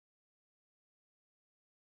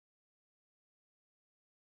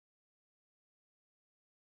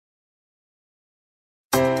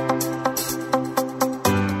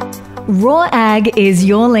Raw Ag is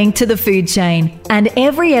your link to the food chain, and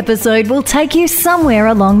every episode will take you somewhere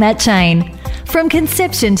along that chain. From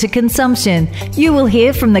conception to consumption, you will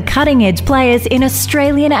hear from the cutting-edge players in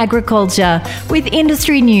Australian agriculture with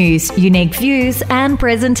industry news, unique views and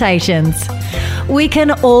presentations. We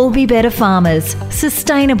can all be better farmers,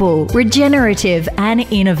 sustainable, regenerative and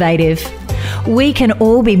innovative. We can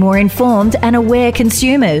all be more informed and aware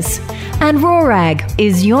consumers. And Raw Ag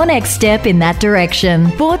is your next step in that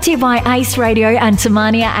direction. Brought to you by Ace Radio and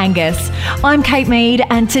Tamania Angus. I'm Kate Mead,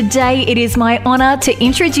 and today it is my honour to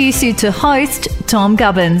introduce you to host Tom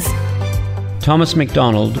Gubbins. Thomas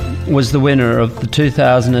McDonald was the winner of the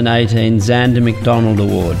 2018 Xander McDonald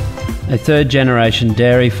Award. A third-generation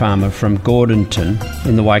dairy farmer from Gordonton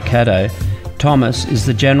in the Waikato, Thomas is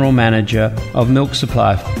the General Manager of Milk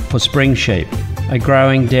Supply for Spring Sheep, a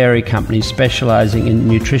growing dairy company specialising in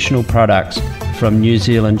nutritional products from New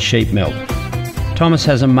Zealand sheep milk. Thomas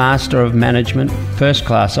has a Master of Management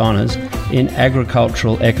First-Class Honours in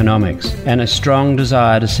Agricultural Economics and a strong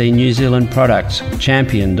desire to see New Zealand products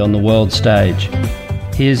championed on the world stage.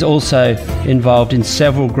 He is also involved in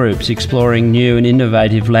several groups exploring new and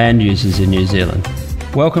innovative land uses in New Zealand.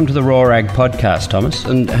 Welcome to the Raw Ag podcast, Thomas.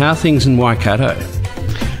 And how are things in Waikato?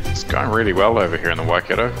 It's going really well over here in the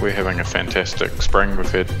Waikato. We're having a fantastic spring.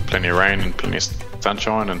 We've had plenty of rain and plenty of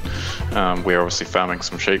sunshine, and we're obviously farming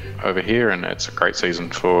some sheep over here, and it's a great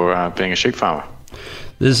season for being a sheep farmer.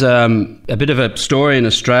 There's a bit of a story in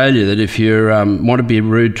Australia that if you want to be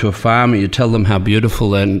rude to a farmer, you tell them how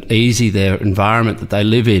beautiful and easy their environment that they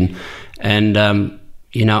live in. And,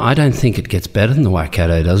 I don't think it gets better than the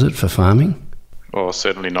Waikato, does it, for farming? Well,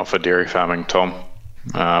 certainly not for dairy farming, Tom.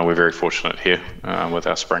 We're very fortunate here with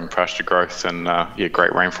our spring pasture growth and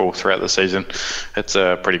great rainfall throughout the season. It's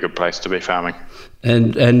a pretty good place to be farming.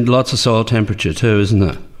 And lots of soil temperature too, isn't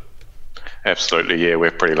it? Absolutely, yeah.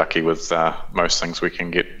 We're pretty lucky with most things we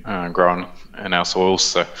can get grown in our soils,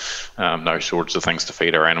 so no shortage of things to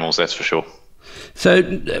feed our animals, that's for sure.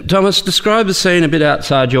 So, Thomas, describe the scene a bit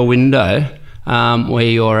outside your window where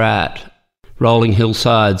you're at, rolling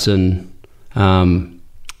hillsides and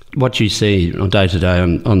what you see on day to day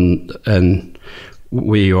on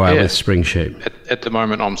where you are with spring sheep. At the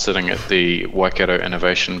moment, I'm sitting at the Waikato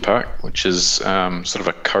Innovation Park, which is sort of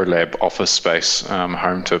a collab office space,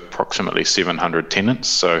 home to approximately 700 tenants.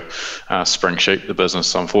 So Spring Sheep, the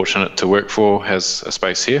business I'm fortunate to work for, has a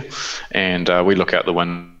space here, and we look out the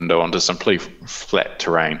window onto some pretty flat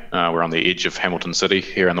terrain. We're on the edge of Hamilton City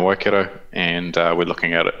here in the Waikato, and we're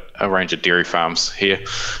looking at a range of dairy farms here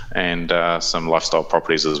and some lifestyle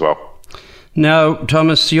properties as well. Now,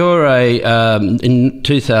 Thomas, you're in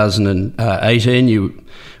 2018 you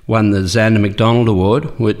won the Xander McDonald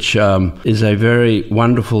Award, which is a very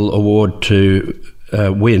wonderful award to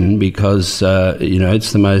win because,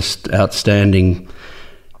 it's the most outstanding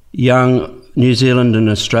young New Zealand and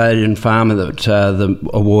Australian farmer that the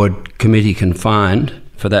award committee can find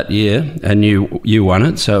for that year, and you won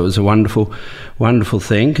it, so it was a wonderful, wonderful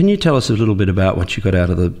thing. Can you tell us a little bit about what you got out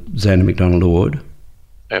of the Xander McDonald Award?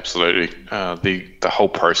 Absolutely. The whole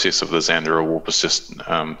process of the Xander Award was just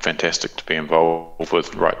fantastic to be involved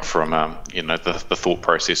with, right from the thought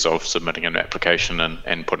process of submitting an application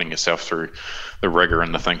and putting yourself through the rigour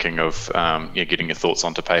and the thinking of getting your thoughts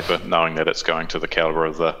onto paper, knowing that it's going to the calibre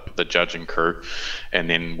of the judging crew, and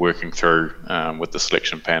then working through with the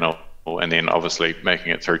selection panel, and then obviously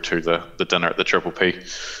making it through to the dinner at the Triple P.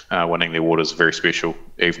 Winning the award is a very special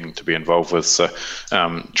evening to be involved with, so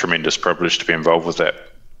tremendous privilege to be involved with that.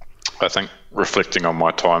 I think reflecting on my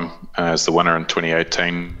time as the winner in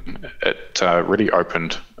 2018, it really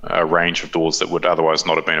opened a range of doors that would otherwise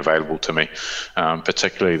not have been available to me,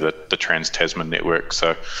 particularly the Trans-Tasman network.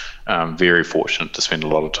 So very fortunate to spend a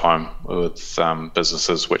lot of time with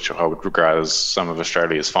businesses which I would regard as some of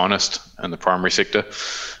Australia's finest in the primary sector.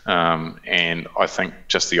 And I think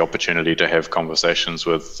just the opportunity to have conversations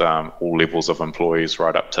with all levels of employees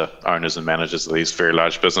right up to owners and managers of these very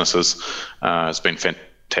large businesses has been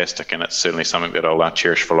fantastic, and it's certainly something that I'll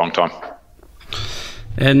cherish for a long time.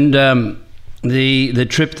 And the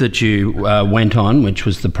trip that you went on, which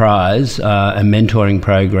was the prize, a mentoring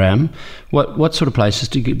program, what sort of places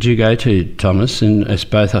did you go to, Thomas, in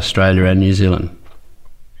both Australia and New Zealand?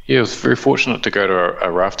 Yeah, I was very fortunate to go to a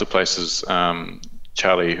raft of places.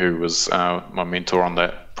 Charlie, who was my mentor on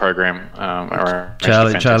that program.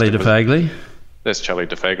 Charlie DeFagley? That's Charlie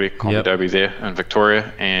DeFagley, Connie Dobie there in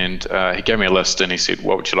Victoria, and he gave me a list and he said,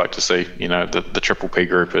 what would you like to see? The Triple P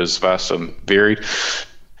group is vast and varied,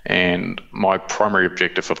 and my primary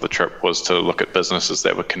objective of the trip was to look at businesses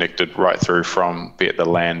that were connected right through from, be it the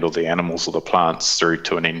land or the animals or the plants, through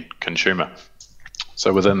to an end consumer.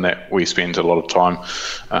 So within that, we spend a lot of time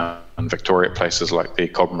in Victoria at places like the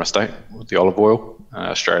Cobram Estate with the olive oil,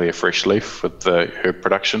 Australia Fresh Leaf with the herb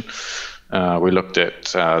production. We looked at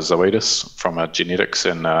Zoetis from a genetics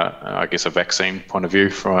and I guess a vaccine point of view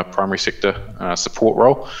from a primary sector support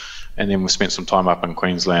role. And then we spent some time up in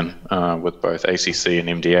Queensland with both ACC and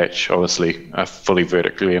MDH, obviously a fully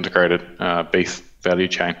vertically integrated beef value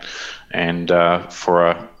chain. And for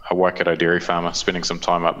a Waikato dairy farmer, spending some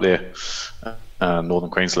time up there, northern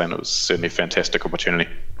Queensland, it was certainly a fantastic opportunity.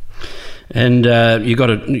 And you got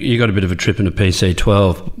a bit of a trip in a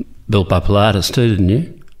PC-12 built by Pilatus too, didn't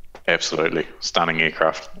you? Absolutely. Stunning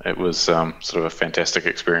aircraft. It was sort of a fantastic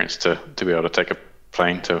experience to be able to take a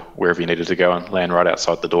plane to wherever you needed to go and land right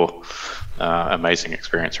outside the door. Amazing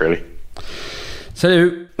experience, really.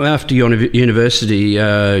 So after university,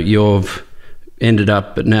 you've ended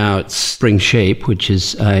up, but now it's Spring Sheep, which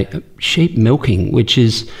is sheep milking, which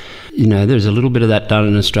is, there's a little bit of that done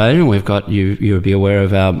in Australia. And we've got, you'll be aware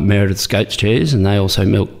of our Meredith's Goats Cheese, and they also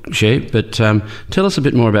milk sheep. But tell us a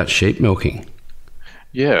bit more about sheep milking.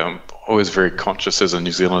 Yeah, I'm always very conscious as a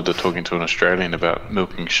New Zealander talking to an Australian about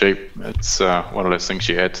milking sheep. It's one of those things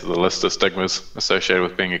you add to the list of stigmas associated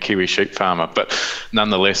with being a Kiwi sheep farmer. But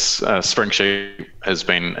nonetheless, Spring Sheep has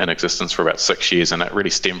been in existence for about 6 years, and it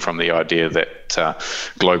really stemmed from the idea that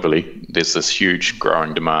globally there's this huge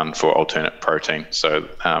growing demand for alternate protein. So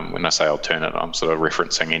when I say alternate, I'm sort of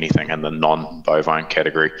referencing anything in the non-bovine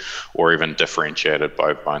category or even differentiated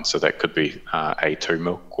bovine. So that could be A2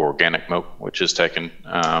 milk or organic milk, which has taken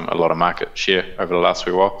a lot of market share over the last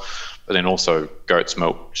few while, but then also goat's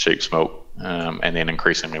milk, sheep's milk, and then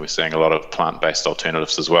increasingly we're seeing a lot of plant-based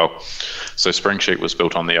alternatives as well. So Spring Sheep was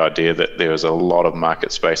built on the idea that there was a lot of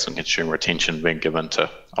market space and consumer attention being given to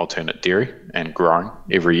alternate dairy and growing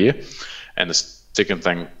every year. And the second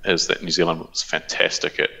thing is that New Zealand was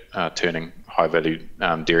fantastic at turning high-value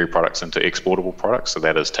dairy products into exportable products. So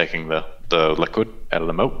that is taking the liquid out of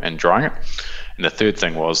the milk and drying it. And the third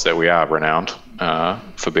thing was that we are renowned,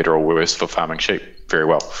 for better or worse, for farming sheep very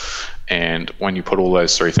well. And when you put all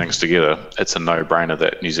those three things together, it's a no-brainer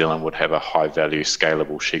that New Zealand would have a high-value,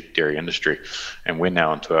 scalable sheep dairy industry. And we're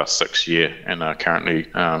now into our 6th year and are currently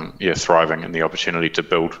thriving in the opportunity to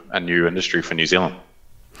build a new industry for New Zealand.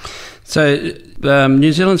 So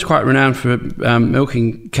New Zealand's quite renowned for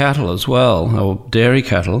milking cattle as well, or dairy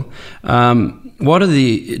cattle. What are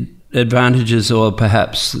the advantages or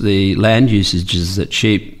perhaps the land usages that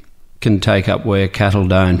sheep can take up where cattle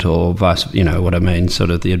don't, or vice, what I mean, sort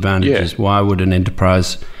of the advantages? Yeah. Why would an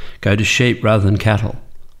enterprise go to sheep rather than cattle?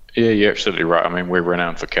 Yeah, you're absolutely right. I mean, we're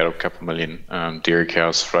renowned for cattle, a couple million dairy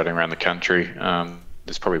cows floating around the country.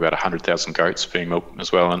 There's probably about 100,000 goats being milked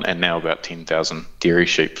as well, and now about 10,000 dairy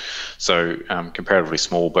sheep. So comparatively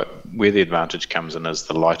small, but where the advantage comes in is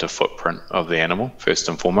the lighter footprint of the animal, first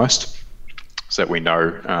and foremost. So that we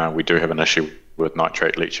know we do have an issue with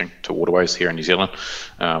nitrate leaching to waterways here in New Zealand.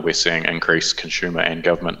 We're seeing increased consumer and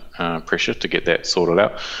government pressure to get that sorted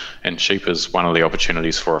out. And sheep is one of the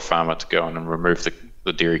opportunities for a farmer to go in and remove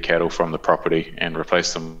the dairy cattle from the property and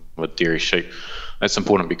replace them with dairy sheep. That's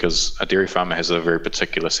important because a dairy farmer has a very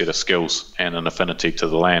particular set of skills and an affinity to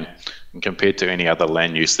the land. And compared to any other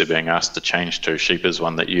land use they're being asked to change to, sheep is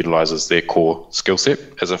one that utilises their core skill set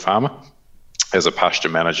as a farmer, as a pasture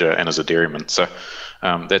manager, and as a dairyman. So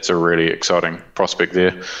that's a really exciting prospect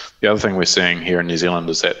there. The other thing we're seeing here in New Zealand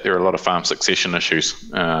is that there are a lot of farm succession issues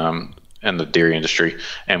in the dairy industry,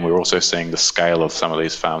 and we're also seeing the scale of some of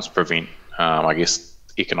these farms prevent,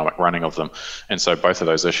 economic running of them. And so both of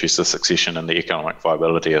those issues, the succession and the economic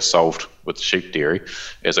viability, are solved with sheep dairy,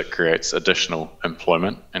 as it creates additional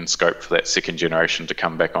employment and scope for that second generation to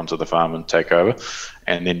come back onto the farm and take over.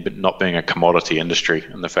 And then not being a commodity industry,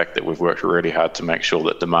 and the fact that we've worked really hard to make sure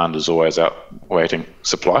that demand is always outweighing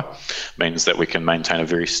supply, means that we can maintain a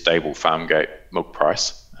very stable farm gate milk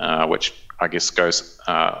price, which I guess goes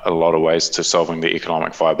a lot of ways to solving the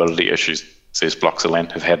economic viability issues these blocks of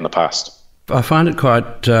land have had in the past. I find it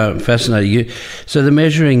quite fascinating. So the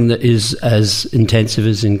measuring that is as intensive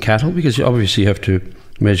as in cattle, because obviously you have to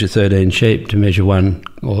measure 13 sheep to measure one,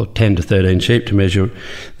 or 10 to 13 sheep to measure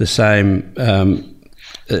the same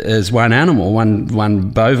as one animal, one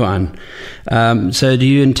bovine. So do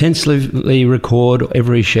you intensively record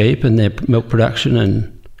every sheep and their milk production?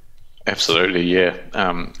 And absolutely, yeah.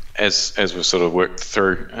 As we've sort of worked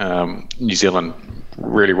through, New Zealand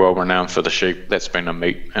really well renowned for the sheep. That's been a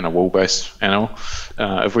meat and a wool-based animal.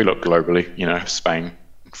 If we look globally, Spain,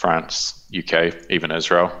 France, UK, even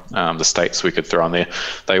Israel, the states we could throw in there,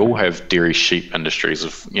 they all have dairy sheep industries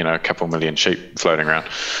of, a couple million sheep floating around.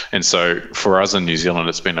 And so for us in New Zealand,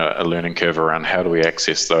 it's been a learning curve around how do we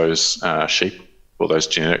access those sheep those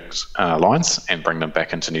genetics lines and bring them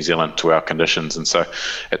back into New Zealand to our conditions. And so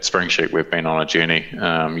at Spring Sheep, we've been on a journey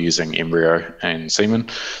using embryo and semen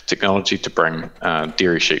technology to bring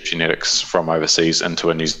dairy sheep genetics from overseas into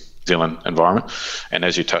a New Zealand environment. And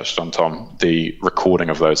as you touched on, Tom, the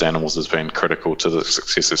recording of those animals has been critical to the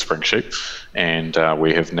success of Spring Sheep. And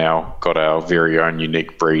we have now got our very own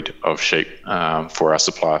unique breed of sheep for our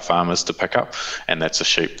supplier farmers to pick up. And that's a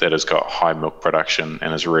sheep that has got high milk production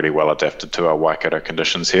and is really well adapted to our Waikato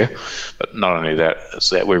conditions here. But not only that,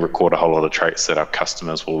 is that we record a whole lot of traits that our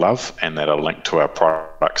customers will love and that are linked to our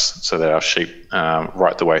products, so that our sheep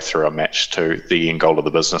right the way through are matched to the end goal of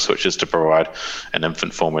the business, which is to provide an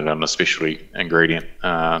infant formula and a specialty ingredient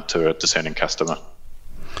to a discerning customer.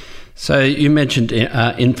 So you mentioned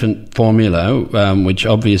infant formula, which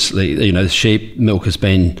obviously, sheep milk has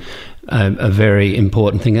been a very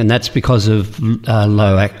important thing, and that's because of low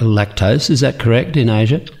lactose. Is that correct in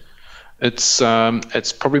Asia? It's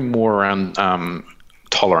probably more around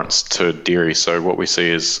tolerance to dairy. So what we see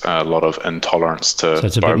is a lot of intolerance to. So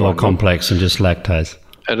it's a bit more complex than just lactose.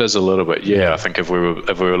 It is a little bit, yeah. I think if we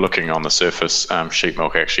were looking on the surface, sheep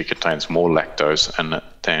milk actually contains more lactose in it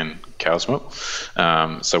than cow's milk.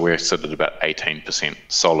 So we sit at about 18%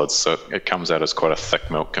 solids. So it comes out as quite a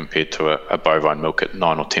thick milk compared to a bovine milk at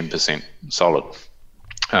 9 or 10% solid.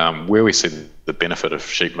 Where we see the benefit of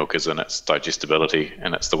sheep milk is in its digestibility,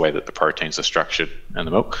 and it's the way that the proteins are structured in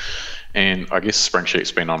the milk. And I guess Spring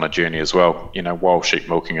Sheep's been on a journey as well. While sheep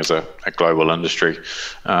milking is a global industry,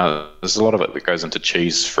 there's a lot of it that goes into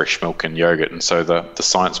cheese, fresh milk and yogurt. And so the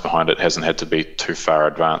science behind it hasn't had to be too far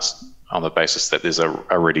advanced on the basis that there's a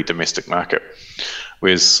ready domestic market.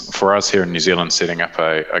 Whereas for us here in New Zealand, setting up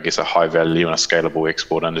a high value and a scalable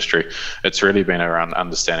export industry, it's really been around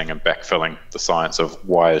understanding and backfilling the science of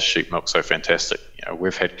why is sheep milk so fantastic.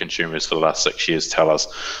 We've had consumers for the last 6 years tell us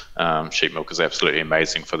sheep milk is absolutely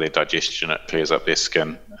amazing for their digestion, it clears up their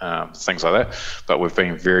skin, things like that. But we've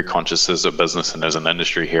been very conscious as a business and as an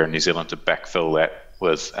industry here in New Zealand to backfill that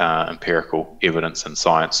with empirical evidence and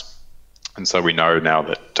science. And so we know now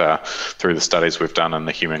that through the studies we've done in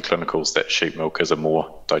the human clinicals that sheep milk is a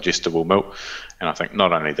more digestible milk. And I think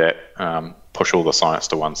not only that, push all the science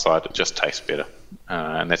to one side, it just tastes better.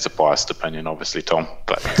 And that's a biased opinion, obviously, Tom.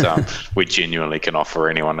 But we genuinely can offer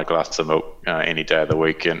anyone a glass of milk any day of the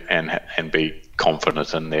week and be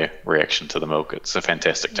confident in their reaction to the milk. It's a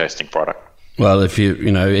fantastic tasting product. Well, if you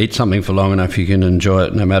eat something for long enough, you can enjoy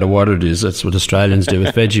it no matter what it is. That's what Australians do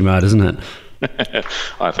with Vegemite, isn't it?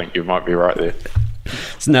 I think you might be right there.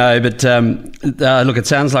 No, but look, it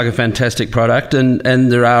sounds like a fantastic product, and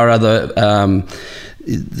there are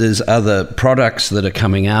there's other products that are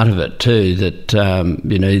coming out of it too. That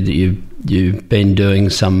that you've been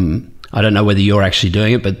doing some. I don't know whether you're actually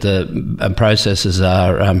doing it, but the processors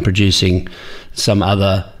are producing some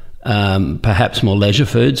other, perhaps more leisure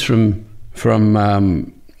foods from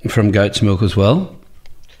goat's milk as well.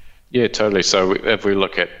 Yeah, totally. So if we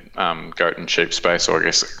look at goat and sheep space, or I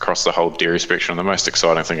guess across the whole dairy spectrum, the most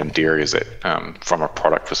exciting thing in dairy is that from a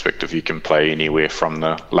product perspective, you can play anywhere from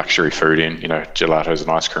the luxury food end, gelatos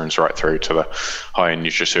and ice creams, right through to the high-end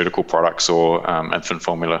nutraceutical products or infant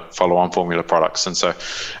formula, follow-on formula products. And so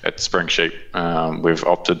at Spring Sheep, we've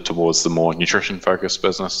opted towards the more nutrition-focused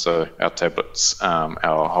business. So our tablets,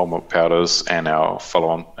 our whole milk powders, and our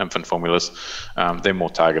follow-on infant formulas, they're more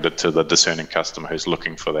targeted to the discerning customer who's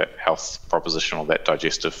looking for that health proposition or that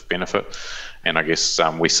digestive benefit. And I guess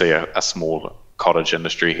we see a small cottage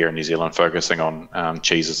industry here in New Zealand focusing on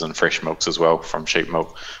cheeses and fresh milks as well from sheep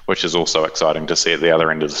milk, which is also exciting to see at the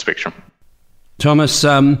other end of the spectrum. Thomas,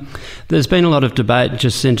 there's been a lot of debate.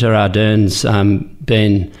 Jacinta Ardern's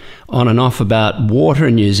been on and off about water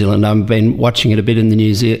in New Zealand. I've been watching it a bit in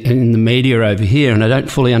the media over here, and I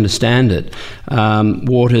don't fully understand it.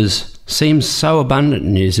 Water seems so abundant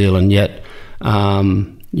in New Zealand, yet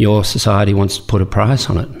your society wants to put a price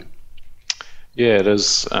on it. Yeah, it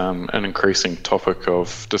is an increasing topic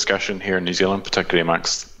of discussion here in New Zealand, particularly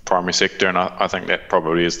amongst primary sector, and I think that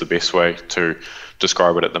probably is the best way to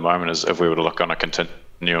describe it at the moment. Is if we were to look on a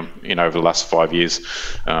continuum, over the last 5 years,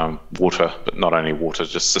 water, but not only water,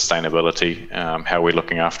 just sustainability, how we're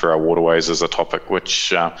looking after our waterways is a topic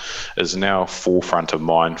which is now forefront of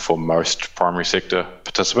mind for most primary sector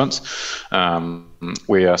participants.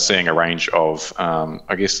 We are seeing a range of,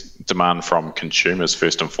 demand from consumers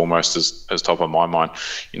first and foremost is top of my mind.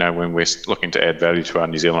 When we're looking to add value to our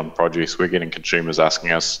New Zealand produce, we're getting consumers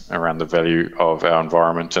asking us around the value of our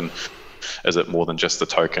environment and is it more than just the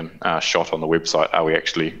token shot on the website? Are we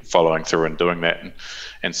actually following through and doing that?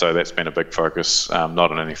 And so that's been a big focus,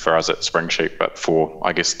 not only for us at Spring Sheep, but for,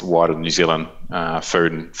 I guess, the wider New Zealand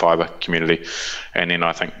food and fibre community. And then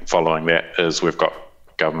I think following that is we've got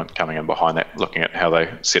government coming in behind that, looking at how they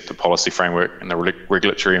set the policy framework and the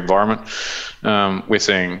regulatory environment. We're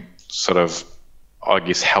seeing sort of, I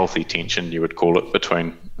guess, healthy tension, you would call it,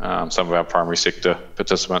 between some of our primary sector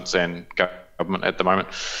participants and government at the moment.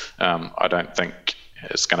 I don't think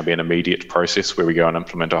it's going to be an immediate process where we go and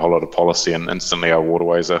implement a whole lot of policy and instantly our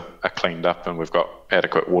waterways are cleaned up and we've got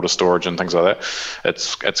adequate water storage and things like that.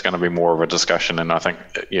 It's going to be more of a discussion, and I think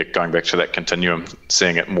going back to that continuum,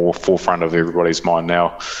 seeing it more forefront of everybody's mind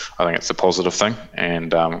now, I think it's a positive thing,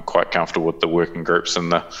 and quite comfortable with the working groups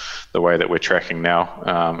and the way that we're tracking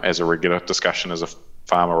now as a regular discussion as a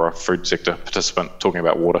farmer or a food sector participant talking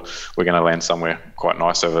about water. We're going to land somewhere quite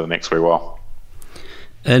nice over the next wee while.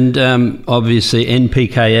 And obviously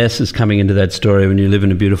NPKS is coming into that story. When you live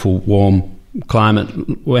in a beautiful warm climate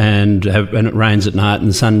and it rains at night and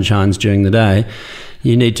the sun shines during the day,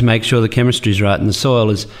 you need to make sure the chemistry is right, and the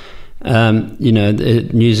soil is,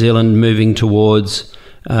 New Zealand moving towards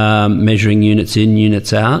measuring units in,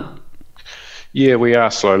 units out. Yeah, we are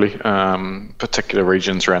slowly. Particular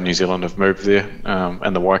regions around New Zealand have moved there.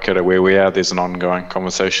 And the Waikato where we are, there's an ongoing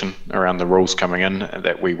conversation around the rules coming in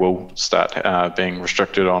that we will start being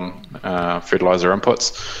restricted on fertiliser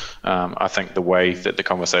inputs. I think the way that the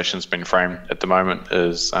conversation's been framed at the moment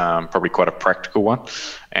is probably quite a practical one,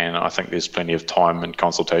 and I think there's plenty of time and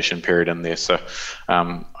consultation period in there. So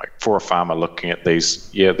for a farmer looking at these,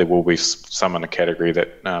 there will be some in a category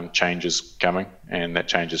that change is coming, and that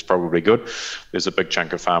change is probably good. There's a big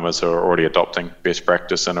chunk of farmers who are already adopting best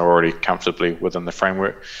practice and are already comfortably within the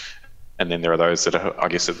framework. And then there are those that are, I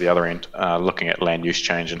guess, at the other end, looking at land use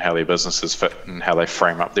change and how their businesses fit and how they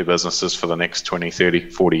frame up their businesses for the next 20,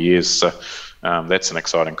 30, 40 years. So that's an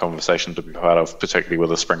exciting conversation to be part of, particularly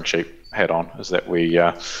with a Spring Sheep hat on, is that we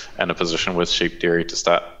are in a position with sheep dairy to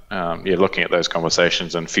start looking at those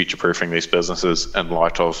conversations and future-proofing these businesses in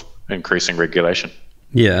light of increasing regulation.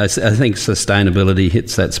 Yeah, I think sustainability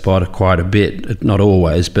hits that spot quite a bit, not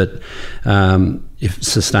always, but if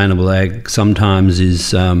sustainable ag sometimes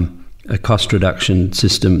is a cost reduction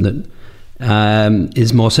system that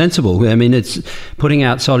is more sensible. I mean, it's putting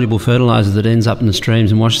out soluble fertiliser that ends up in the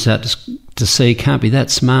streams and washes out to sea can't be that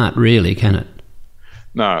smart, really, can it?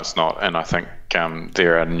 No, it's not. And I think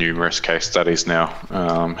there are numerous case studies now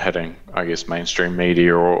hitting, I guess, mainstream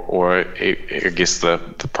media or I guess the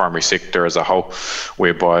primary sector as a whole,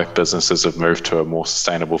 whereby businesses have moved to a more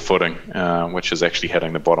sustainable footing, which is actually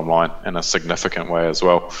hitting the bottom line in a significant way as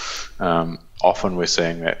well. Often we're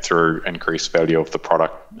seeing that through increased value of the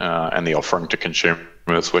product and the offering to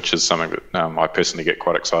consumers, which is something that I personally get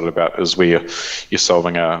quite excited about, is where you're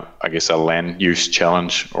solving a land use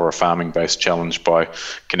challenge or a farming-based challenge by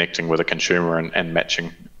connecting with a consumer and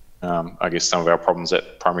matching, some of our problems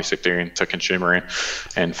at primary sector end to consumer end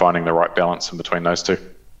and finding the right balance in between those two.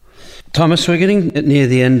 Thomas, we're getting near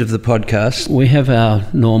the end of the podcast. We have our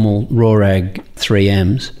normal Raw Ag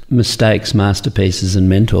 3Ms, mistakes, masterpieces and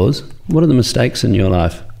mentors. What are the mistakes in your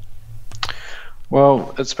life?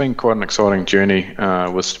 Well, it's been quite an exciting journey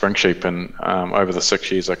with Spring Sheep, and over the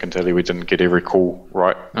 6 years I can tell you we didn't get every call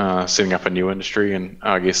right setting up a new industry, and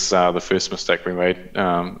I guess the first mistake we made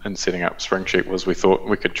in setting up Spring Sheep was we thought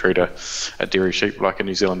we could treat a dairy sheep like a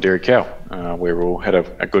New Zealand dairy cow, where we all had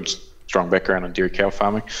a good strong background in dairy cow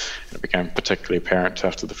farming, and it became particularly apparent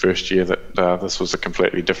after the first year that this was a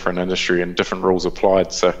completely different industry and different rules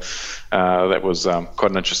applied. So that was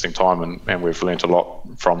quite an interesting time, and we've learnt a lot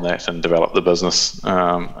from that and developed the business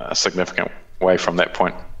a significant way from that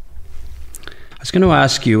point. I was going to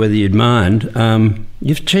ask you whether you'd mind.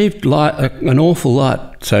 You've achieved an awful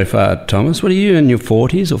lot so far, Thomas. What are you, in your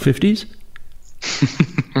 40s or 50s?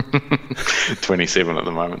 27 at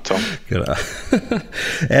the moment, Tom. Good.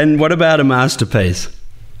 And what about a masterpiece?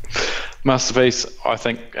 Masterpiece, I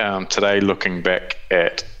think today, looking back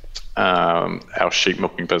at our sheep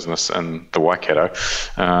milking business in the Waikato,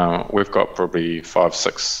 we've got probably 5,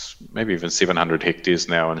 6, maybe even 700 hectares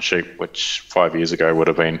now in sheep, which 5 years ago would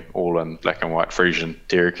have been all in black and white Frisian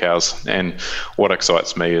dairy cows. And what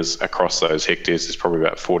excites me is across those hectares, there's probably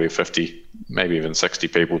about 40 or 50, maybe even 60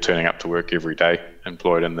 people turning up to work every day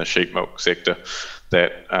employed in the sheep milk sector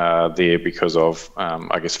that are there because of,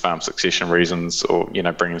 farm succession reasons, or,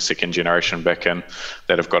 bringing the second generation back in,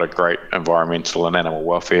 that have got a great environmental and animal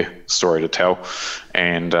welfare story to tell.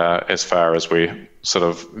 And as far as we're sort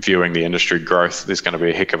of viewing the industry growth, there's going to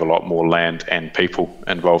be a heck of a lot more land and people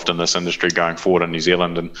involved in this industry going forward in New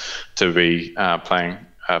Zealand, and to be playing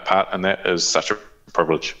part in that is such a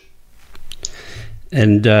privilege.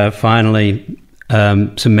 And finally,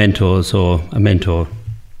 some mentors or a mentor.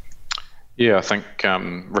 Yeah, I think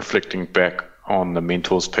reflecting back on the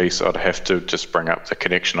mentors piece, I'd have to just bring up the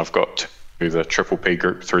connection I've got to the Triple P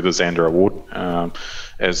group through the Xander Award.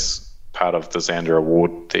 As part of the Xander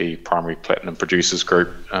Award, the Primary Platinum Producers Group,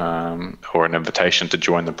 or an invitation to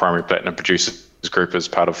join the Primary Platinum Producers Group as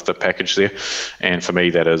part of the package there. And for me,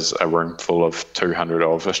 that is a room full of 200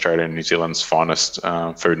 of Australia and New Zealand's finest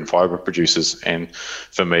food and fibre producers. And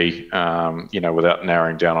for me, without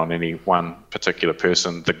narrowing down on any one particular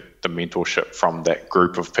person, the mentorship from that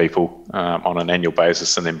group of people on an annual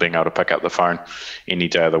basis, and then being able to pick up the phone any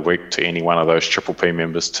day of the week to any one of those Triple P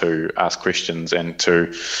members to ask questions and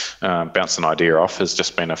to bounce an idea off, has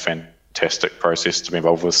just been a fantastic process to be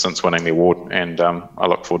involved with since winning the award. And I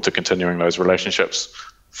look forward to continuing those relationships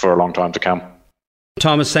for a long time to come.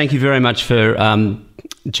 Thomas, thank you very much for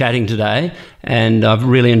chatting today, and I've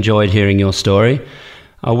really enjoyed hearing your story.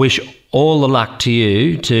 I wish all the luck to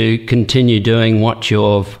you to continue doing what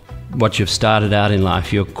you've started out in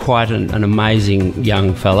life. You're quite an amazing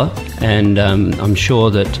young fella, and I'm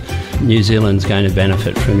sure that New Zealand's going to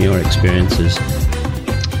benefit from your experiences.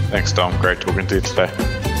 Thanks, Dom. Great talking to you today.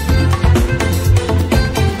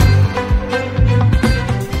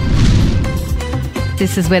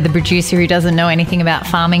 This is where the producer who doesn't know anything about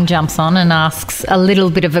farming jumps on and asks a little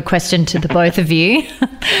bit of a question to the both of you.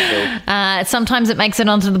 Sometimes it makes it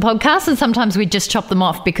onto the podcast, and sometimes we just chop them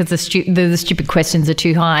off because the stupid questions are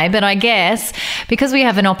too high. But I guess because we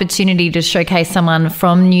have an opportunity to showcase someone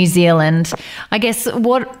from New Zealand, I guess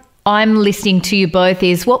what I'm listening to you both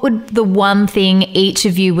is, what would the one thing each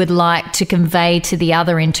of you would like to convey to the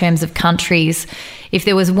other in terms of countries? If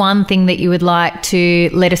there was one thing that you would like to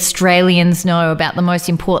let Australians know about the most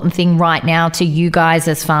important thing right now to you guys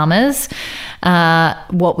as farmers,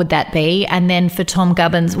 what would that be? And then for Tom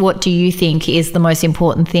Gubbins, what do you think is the most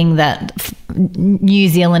important thing that New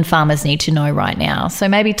Zealand farmers need to know right now? So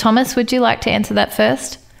maybe Thomas, would you like to answer that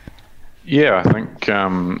first? Yeah, I think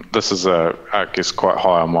this is quite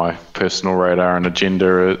high on my personal radar and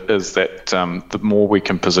agenda, is that the more we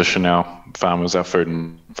can position our farmers, our food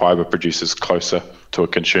and fibre producers closer to a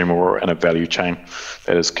consumer or in a value chain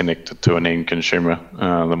that is connected to an end consumer,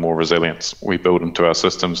 the more resilience we build into our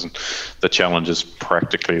systems. And the challenges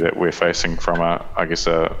practically that we're facing from a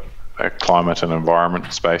climate and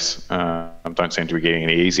environment space don't seem to be getting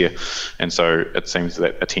any easier. And so it seems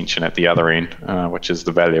that attention at the other end, which is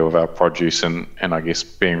the value of our produce and I guess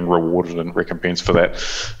being rewarded and recompensed for that,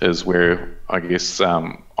 is where I guess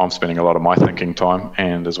I'm spending a lot of my thinking time,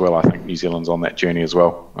 and as well I think New Zealand's on that journey as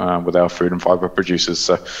well with our food and fibre producers.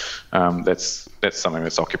 So that's something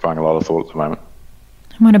that's occupying a lot of thought at the moment.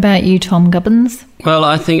 What about you, Tom Gubbins? Well,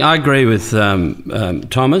 I think I agree with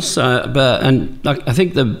Thomas, but I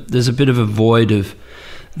think there's a bit of a void of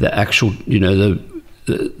the actual,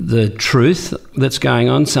 the truth that's going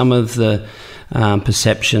on. Some of the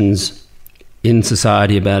perceptions in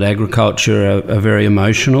society about agriculture are very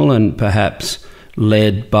emotional and perhaps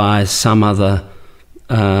led by some other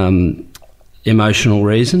emotional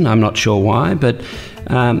reason. I'm not sure why, but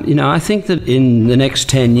I think that in the next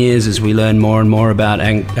 10 years, as we learn more and more about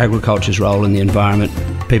agriculture's role in the environment,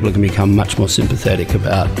 people are going to become much more sympathetic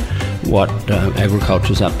about what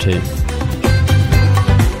agriculture's up to.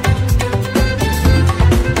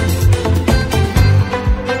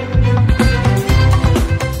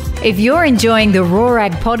 If you're enjoying the Raw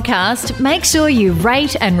Ag podcast, make sure you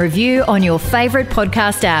rate and review on your favourite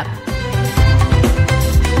podcast app.